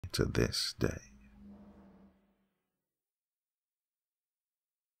to this day.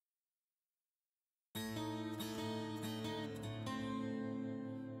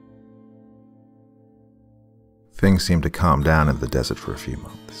 Things seemed to calm down in the desert for a few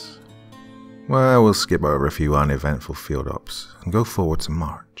months. Well, we'll skip over a few uneventful field ops and go forward to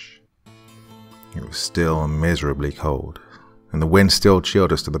March. It was still miserably cold, and the wind still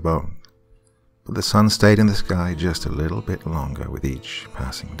chilled us to the bone. But the sun stayed in the sky just a little bit longer with each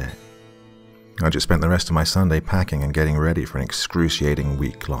passing day. I just spent the rest of my Sunday packing and getting ready for an excruciating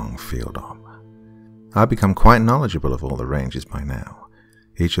week-long field op. I'd become quite knowledgeable of all the ranges by now,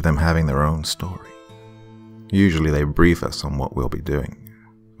 each of them having their own story. Usually they brief us on what we'll be doing,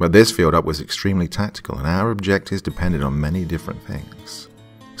 but this field op was extremely tactical and our objectives depended on many different things,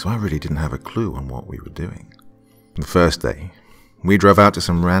 so I really didn't have a clue on what we were doing. The first day, we drove out to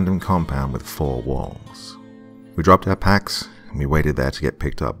some random compound with 4 walls. We dropped our packs and we waited there to get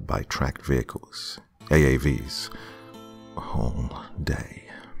picked up by tracked vehicles, AAVs, all day,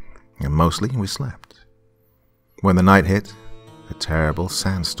 and mostly we slept. When the night hit, a terrible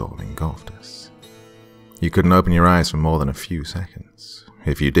sandstorm engulfed us. You couldn't open your eyes for more than a few seconds.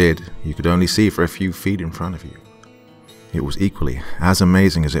 If you did, you could only see for a few feet in front of you. It was equally as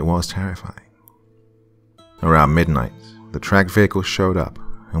amazing as it was terrifying. Around midnight, the tracked vehicle showed up,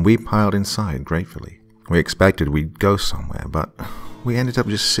 and we piled inside gratefully. We expected we'd go somewhere, but we ended up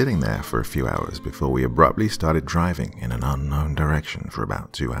just sitting there for a few hours before we abruptly started driving in an unknown direction for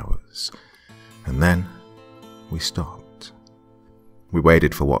about 2 hours. And then, we stopped. We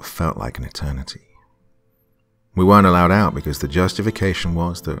waited for what felt like an eternity. We weren't allowed out because the justification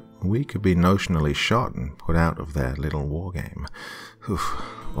was that we could be notionally shot and put out of their little war game. Oof,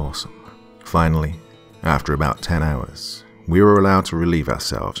 awesome. Finally, after about 10 hours, we were allowed to relieve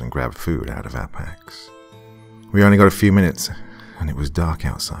ourselves and grab food out of our packs. We only got a few minutes, and it was dark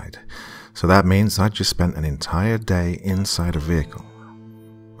outside, so that means I'd just spent an entire day inside a vehicle.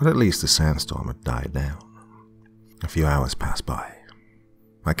 But at least the sandstorm had died down. A few hours passed by.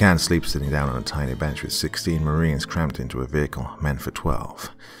 I can't sleep sitting down on a tiny bench with 16 Marines cramped into a vehicle meant for 12.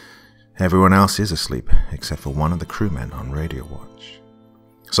 Everyone else is asleep, except for one of the crewmen on radio watch.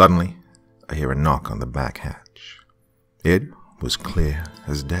 Suddenly, I hear a knock on the back hatch. It was clear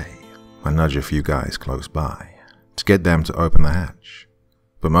as day. I nudge a few guys close by to get them to open the hatch,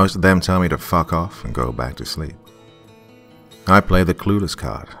 but most of them tell me to fuck off and go back to sleep. I play the clueless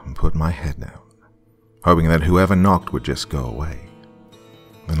card and put my head down, hoping that whoever knocked would just go away.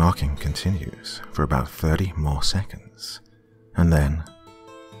 The knocking continues for about 30 more seconds, and then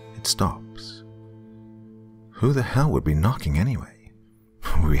it stops. Who the hell would be knocking anyway?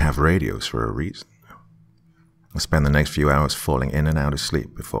 We have radios for a reason. I spend the next few hours falling in and out of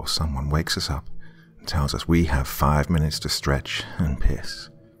sleep before someone wakes us up and tells us we have 5 minutes to stretch and piss.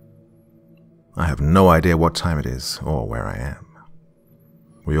 I have no idea what time it is or where I am.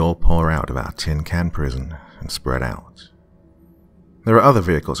 We all pour out of our tin can prison and spread out. There are other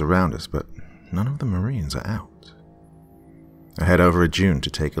vehicles around us, but none of the Marines are out. I head over a dune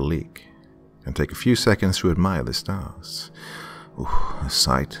to take a leak, and take a few seconds to admire the stars. Ooh, a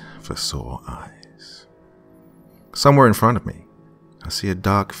sight for sore eyes. Somewhere in front of me, I see a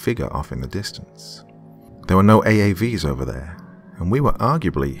dark figure off in the distance. There were no AAVs over there, and we were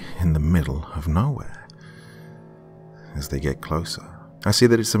arguably in the middle of nowhere. As they get closer, I see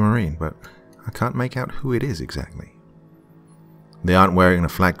that it's a Marine, but I can't make out who it is exactly. They aren't wearing a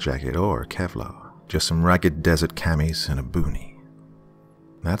flak jacket or a Kevlar, just some ragged desert camis and a boonie.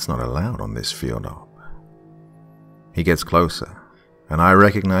 That's not allowed on this field op. He gets closer, and I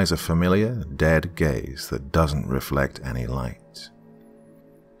recognize a familiar, dead gaze that doesn't reflect any light.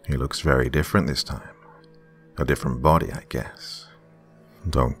 He looks very different this time. A different body, I guess.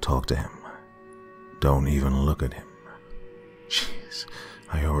 Don't talk to him. Don't even look at him. Jeez,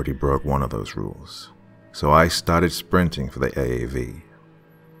 I already broke one of those rules. So I started sprinting for the AAV.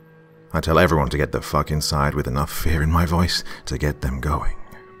 I tell everyone to get the fuck inside with enough fear in my voice to get them going.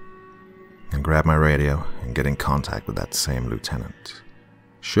 I grab my radio and get in contact with that same lieutenant.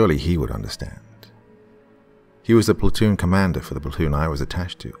 Surely he would understand. He was the platoon commander for the platoon I was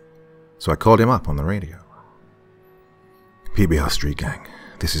attached to, so I called him up on the radio. PBR Street Gang,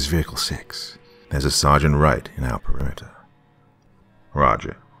 this is Vehicle 6. There's a Sergeant Wright in our perimeter.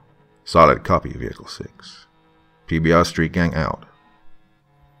 Roger. Solid copy, Vehicle 6. PBR Street Gang out.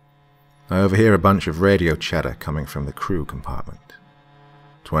 I overhear a bunch of radio chatter coming from the crew compartment.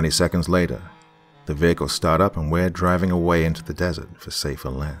 20 seconds later, the vehicles start up and we're driving away into the desert for safer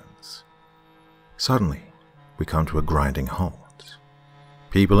lands. Suddenly, we come to a grinding halt.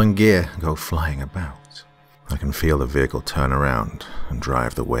 People and gear go flying about. I can feel the vehicle turn around and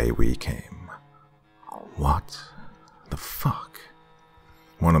drive the way we came. What the fuck?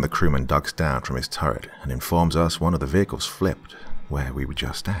 One of the crewmen ducks down from his turret and informs us one of the vehicles flipped where we were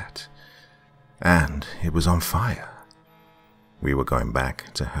just at. And it was on fire. We were going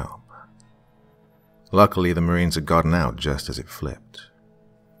back to help. Luckily, the Marines had gotten out just as it flipped.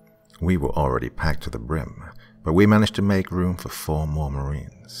 We were already packed to the brim, but we managed to make room for 4 more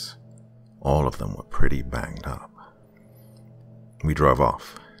Marines. All of them were pretty banged up. We drove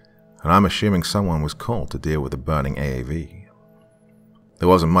off, and I'm assuming someone was called to deal with the burning AAV. There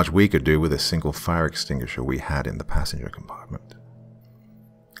wasn't much we could do with a single fire extinguisher we had in the passenger compartment.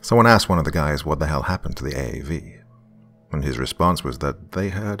 Someone asked one of the guys what the hell happened to the AAV, and his response was that they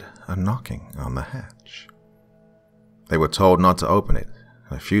heard a knocking on the hatch. They were told not to open it,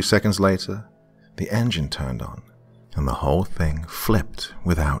 and a few seconds later, the engine turned on, and the whole thing flipped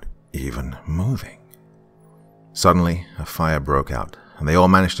without even moving. Suddenly, a fire broke out, and they all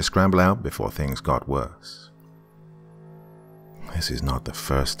managed to scramble out before things got worse. This is not the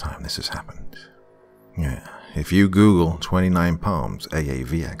first time this has happened. Yeah, if you Google 29 Palms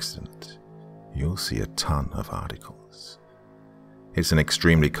AAV accident, you'll see a ton of articles. It's an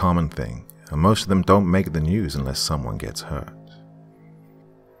extremely common thing, and most of them don't make the news unless someone gets hurt.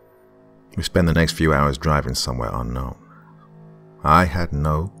 We spent the next few hours driving somewhere unknown. I had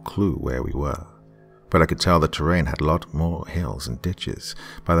no clue where we were, but I could tell the terrain had a lot more hills and ditches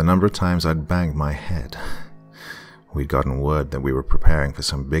by the number of times I'd banged my head. We'd gotten word that we were preparing for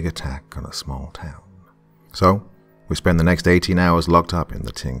some big attack on a small town. So, we spent the next 18 hours locked up in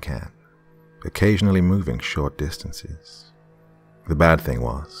the tin can, occasionally moving short distances. The bad thing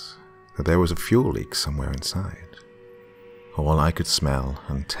was that there was a fuel leak somewhere inside. All I could smell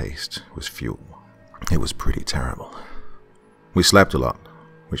and taste was fuel. It was pretty terrible. We slept a lot,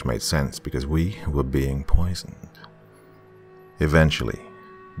 which made sense because we were being poisoned. Eventually,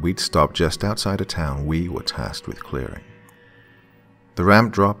 we'd stopped just outside a town we were tasked with clearing. The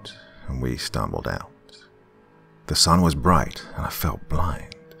ramp dropped and we stumbled out. The sun was bright and I felt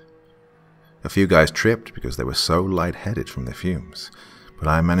blind. A few guys tripped because they were so lightheaded from the fumes, but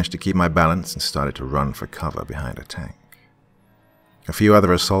I managed to keep my balance and started to run for cover behind a tank. A few other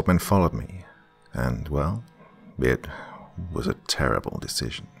assaultmen followed me, and, well, it was a terrible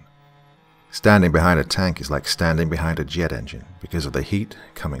decision. Standing behind a tank is like standing behind a jet engine because of the heat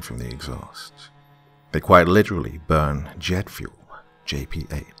coming from the exhaust. They quite literally burn jet fuel,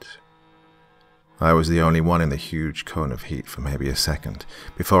 JP8. I was the only one in the huge cone of heat for maybe a second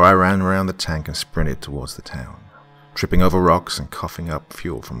before I ran around the tank and sprinted towards the town, tripping over rocks and coughing up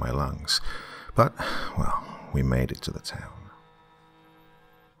fuel from my lungs. But, well, we made it to the town.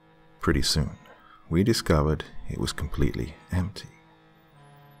 Pretty soon, we discovered it was completely empty.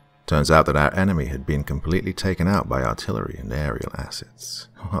 Turns out that our enemy had been completely taken out by artillery and aerial assets.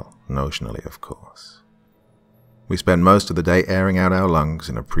 Well, notionally, of course. We spent most of the day airing out our lungs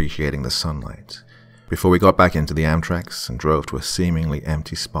and appreciating the sunlight, before we got back into the Amtraks and drove to a seemingly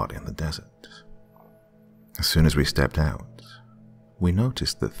empty spot in the desert. As soon as we stepped out, we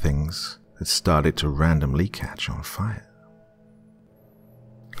noticed that things had started to randomly catch on fire.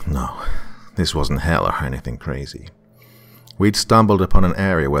 No, this wasn't hell or anything crazy. We'd stumbled upon an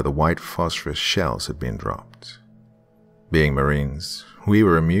area where the white phosphorus shells had been dropped. Being Marines, we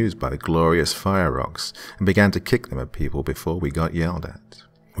were amused by the glorious fire rocks and began to kick them at people before we got yelled at.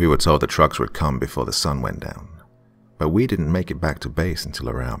 We were told the trucks would come before the sun went down, but we didn't make it back to base until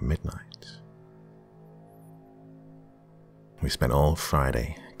around midnight. We spent all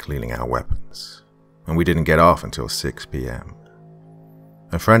Friday cleaning our weapons, and we didn't get off until 6 p.m.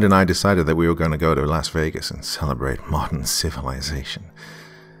 A friend and I decided that we were going to go to Las Vegas and celebrate modern civilization.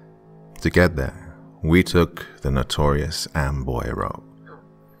 To get there, we took the notorious Amboy Road.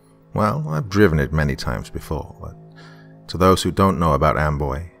 Well, I've driven it many times before, but to those who don't know about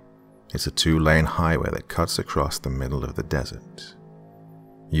Amboy, it's a 2-lane highway that cuts across the middle of the desert.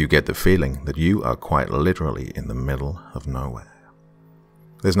 You get the feeling that you are quite literally in the middle of nowhere.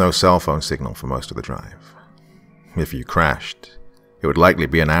 There's no cell phone signal for most of the drive. If you crashed, it would likely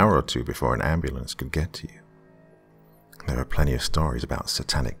be an hour or two before an ambulance could get to you. There are plenty of stories about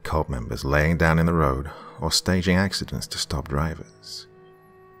satanic cult members laying down in the road or staging accidents to stop drivers.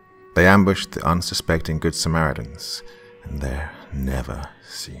 They ambushed the unsuspecting Good Samaritans, and they're never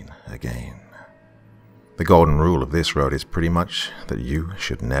seen again. The golden rule of this road is pretty much that you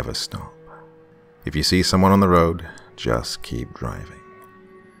should never stop. If you see someone on the road, just keep driving.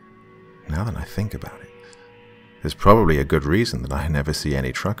 Now that I think about it, there's probably a good reason that I never see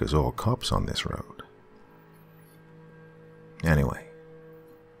any truckers or cops on this road. Anyway,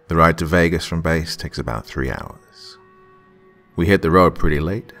 The ride to Vegas from base takes about 3 hours. We hit the road pretty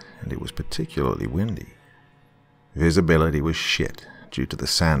late, and it was particularly windy. Visibility was shit due to the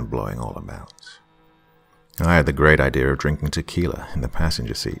sand blowing all about. I had the great idea of drinking tequila in the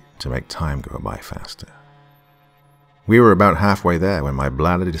passenger seat to make time go by faster. We were about halfway there when my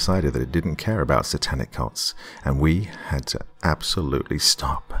bladder decided that it didn't care about satanic cults, and we had to absolutely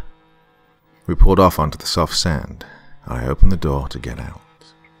stop. We pulled off onto the soft sand, and I opened the door to get out.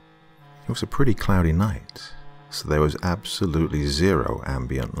 It was a pretty cloudy night, so there was absolutely zero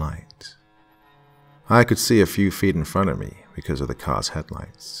ambient light. I could see a few feet in front of me because of the car's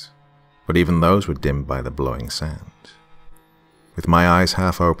headlights, but even those were dimmed by the blowing sand. With my eyes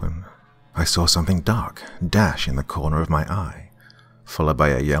half open, I saw something dark dash in the corner of my eye, followed by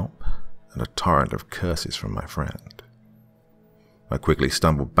a yelp and a torrent of curses from my friend. I quickly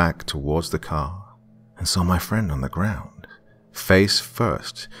stumbled back towards the car and saw my friend on the ground, face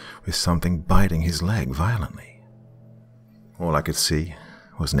first, with something biting his leg violently. All I could see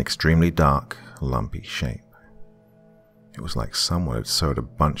was an extremely dark, lumpy shape. It was like someone had sewed a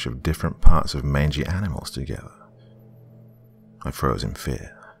bunch of different parts of mangy animals together. I froze in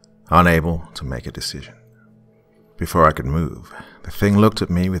fear, unable to make a decision. Before I could move, the thing looked at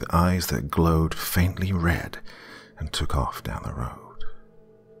me with eyes that glowed faintly red and took off down the road.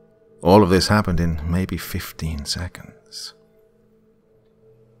 All of this happened in maybe 15 seconds.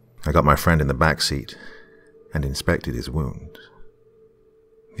 I got my friend in the back seat and inspected his wound.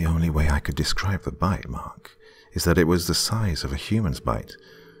 The only way I could describe the bite mark is that it was the size of a human's bite,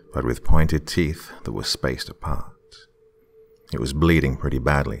 but with pointed teeth that were spaced apart. It was bleeding pretty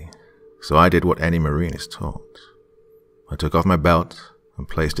badly, so I did what any Marine is taught. I took off my belt and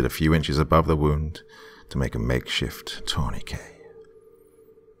placed it a few inches above the wound to make a makeshift tourniquet.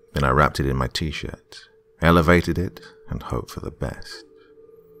 Then I wrapped it in my t-shirt, elevated it, and hoped for the best.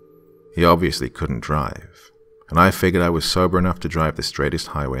 He obviously couldn't drive, and I figured I was sober enough to drive the straightest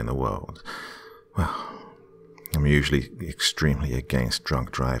highway in the world. Well, I'm usually extremely against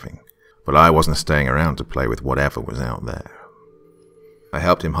drunk driving, but I wasn't staying around to play with whatever was out there. I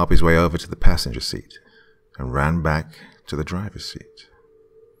helped him hop his way over to the passenger seat and ran back to the driver's seat.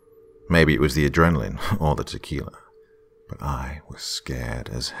 Maybe it was the adrenaline or the tequila, but I was scared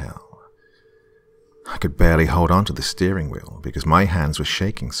as hell. I could barely hold on to the steering wheel because my hands were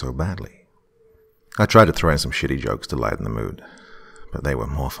shaking so badly. I tried to throw in some shitty jokes to lighten the mood, but they were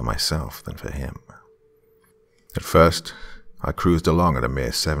more for myself than for him. At first, I cruised along at a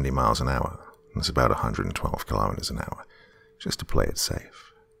mere 70 miles an hour. That's about 112 kilometers an hour, just to play it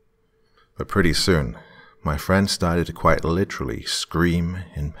safe. But pretty soon, my friend started to quite literally scream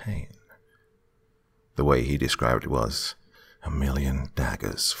in pain. The way he described it was, "a million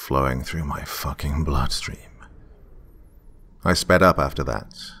daggers flowing through my fucking bloodstream." I sped up after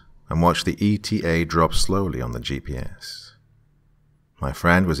that and watched the ETA drop slowly on the GPS. My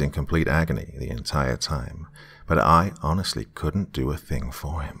friend was in complete agony the entire time, but I honestly couldn't do a thing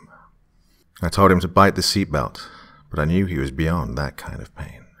for him. I told him to bite the seatbelt, but I knew he was beyond that kind of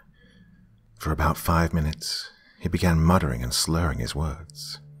pain. For about 5 minutes, he began muttering and slurring his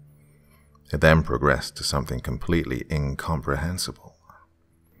words. It then progressed to something completely incomprehensible.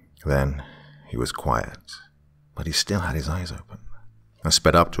 Then he was quiet, but he still had his eyes open. I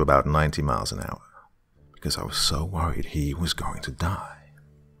sped up to about 90 miles an hour, because I was so worried he was going to die.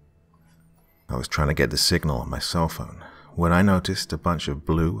 I was trying to get the signal on my cell phone when I noticed a bunch of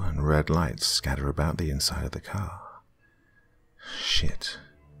blue and red lights scatter about the inside of the car. Shit.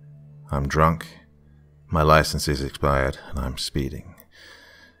 I'm drunk, my license is expired, and I'm speeding.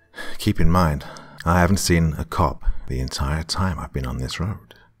 Keep in mind, I haven't seen a cop the entire time I've been on this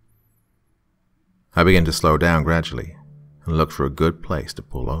road. I begin to slow down gradually and look for a good place to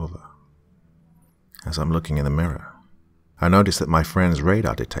pull over. As I'm looking in the mirror, I notice that my friend's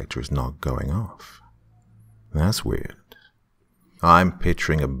radar detector is not going off. That's weird. I'm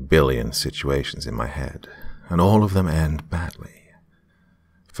picturing a billion situations in my head, and all of them end badly.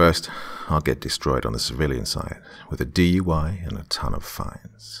 First, I'll get destroyed on the civilian side with a DUI and a ton of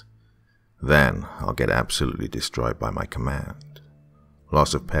fines. Then, I'll get absolutely destroyed by my command.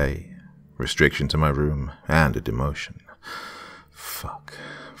 Loss of pay, restriction to my room, and a demotion. Fuck.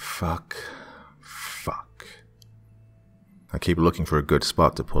 I keep looking for a good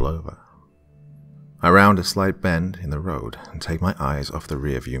spot to pull over. I round a slight bend in the road and take my eyes off the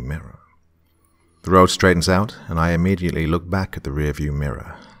rearview mirror. The road straightens out, and I immediately look back at the rearview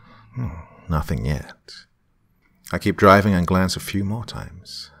mirror. Nothing yet. I keep driving and glance a few more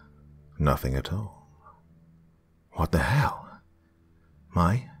times. Nothing at all. What the hell?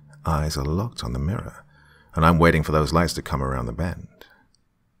 My eyes are locked on the mirror, and I'm waiting for those lights to come around the bend.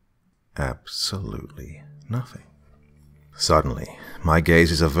 Absolutely nothing. Suddenly, my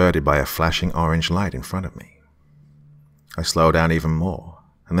gaze is averted by a flashing orange light in front of me. I slow down even more,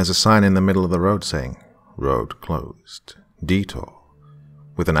 and there's a sign in the middle of the road saying, "Road closed. Detour,"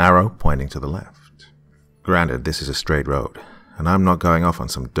 with an arrow pointing to the left. Granted, this is a straight road, and I'm not going off on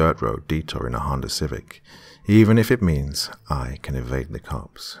some dirt road detour in a Honda Civic, even if it means I can evade the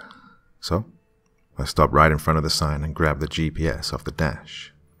cops. So, I stop right in front of the sign and grab the GPS off the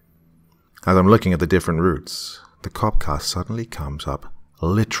dash. As I'm looking at the different routes, the cop car suddenly comes up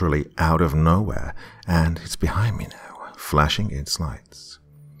literally out of nowhere, and it's behind me now, flashing its lights.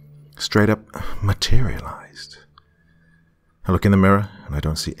 Straight up materialized. I look in the mirror, and I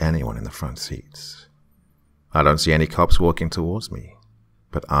don't see anyone in the front seats. I don't see any cops walking towards me,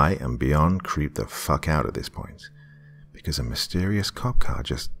 but I am beyond creeped the fuck out at this point, because a mysterious cop car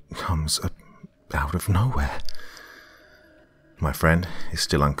just comes up out of nowhere. My friend is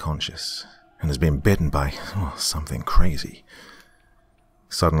still unconscious, and has been bitten by something crazy.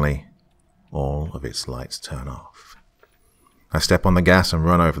 Suddenly, all of its lights turn off. I step on the gas and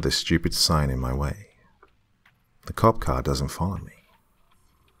run over the stupid sign in my way. The cop car doesn't follow me.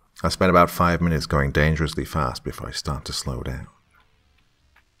 I spend about 5 minutes going dangerously fast before I start to slow down.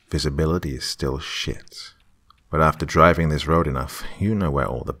 Visibility is still shit, but after driving this road enough, you know where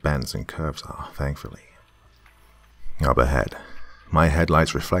all the bends and curves are, thankfully. Up ahead, my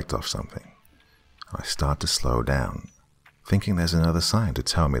headlights reflect off something. I start to slow down, thinking there's another sign to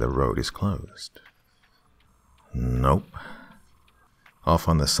tell me the road is closed. Nope. Off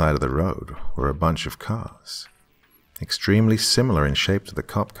on the side of the road were a bunch of cars, extremely similar in shape to the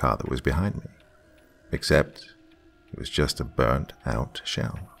cop car that was behind me, except it was just a burnt-out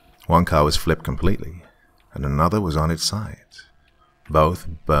shell. One car was flipped completely, and another was on its side, both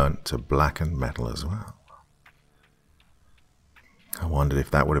burnt to blackened metal as well. I wondered if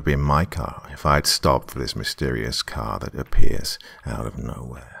that would have been my car if I'd stopped for this mysterious car that appears out of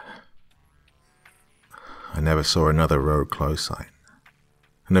nowhere. I never saw another road close sign,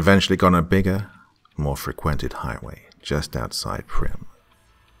 and eventually got on a bigger, more frequented highway just outside Prim.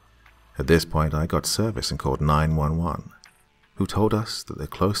 At this point, I got service and called 911, who told us that the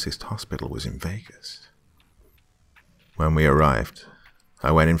closest hospital was in Vegas. When we arrived,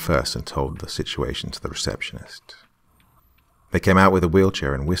 I went in first and told the situation to the receptionist. They came out with a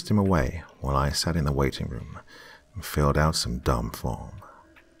wheelchair and whisked him away while I sat in the waiting room and filled out some dumb form.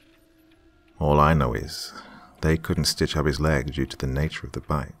 All I know is they couldn't stitch up his leg due to the nature of the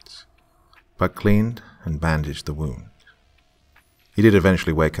bites, but cleaned and bandaged the wound. He did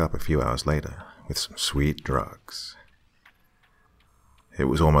eventually wake up a few hours later with some sweet drugs. It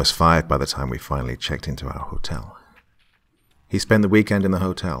was almost 5 by the time we finally checked into our hotel. He spent the weekend in the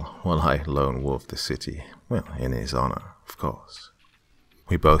hotel while I lone wolfed the city, well, in his honor, of course.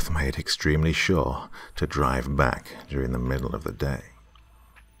 We both made extremely sure to drive back during the middle of the day.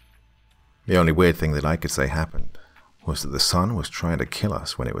 The only weird thing that I could say happened was that the sun was trying to kill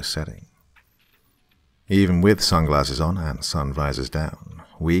us when it was setting. Even with sunglasses on and sun visors down,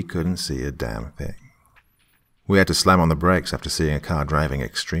 we couldn't see a damn thing. We had to slam on the brakes after seeing a car driving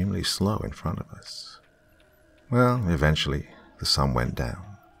extremely slow in front of us. Well, eventually, the sun went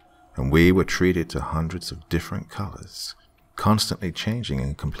down, and we were treated to hundreds of different colors, constantly changing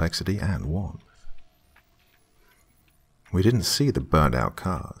in complexity and warmth. We didn't see the burned-out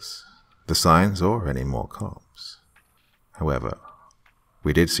cars, the signs, or any more cops. However,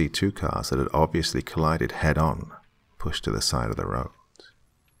 we did see 2 cars that had obviously collided head-on, pushed to the side of the road.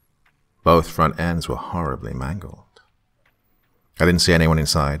 Both front ends were horribly mangled. I didn't see anyone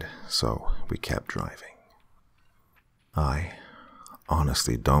inside, so we kept driving. I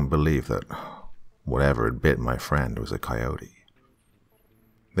honestly don't believe that whatever had bit my friend was a coyote.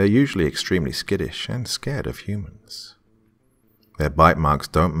 They're usually extremely skittish and scared of humans. Their bite marks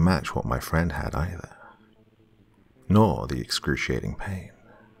don't match what my friend had either, nor the excruciating pain.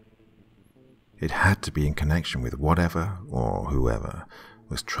 It had to be in connection with whatever or whoever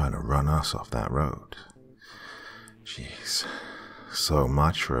was trying to run us off that road. Jeez, so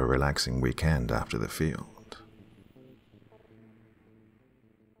much for a relaxing weekend after the field.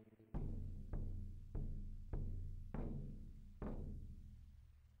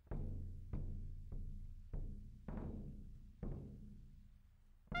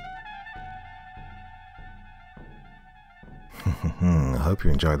 I hope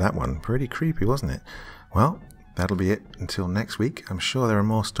you enjoyed that one. Pretty creepy, wasn't it? Well, that'll be it until next week. I'm sure there are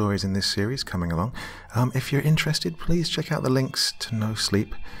more stories in this series coming along. If you're interested, please check out the links to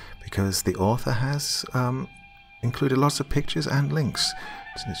NoSleep, because the author has included lots of pictures and links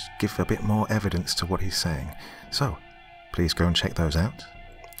to give a bit more evidence to what he's saying. So, please go and check those out.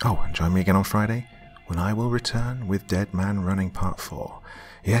 Oh, and join me again on Friday, when I will return with Dead Man Running Part 4.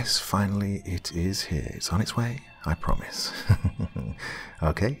 Yes, finally, it is here. It's on its way, I promise.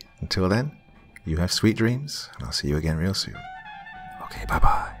 Okay, until then, you have sweet dreams, and I'll see you again real soon. Okay,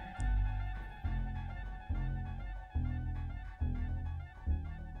 bye-bye.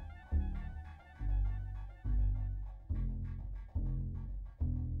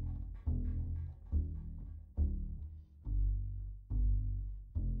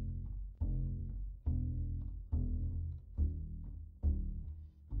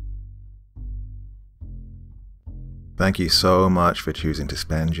 Thank you so much for choosing to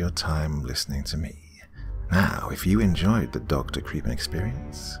spend your time listening to me. Now, if you enjoyed the Dr. Creepen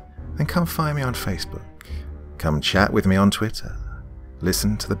experience, then come find me on Facebook. Come chat with me on Twitter.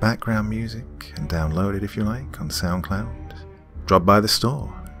 Listen to the background music and download it if you like on SoundCloud. Drop by the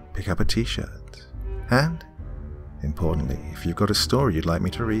store, pick up a t-shirt. And, importantly, if you've got a story you'd like me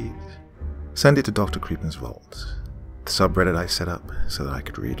to read, send it to Dr. Creepen's Vault, the subreddit I set up so that I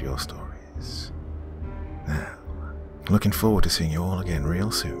could read your stories. Now, looking forward to seeing you all again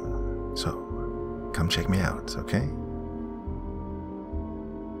real soon. So, come check me out, okay?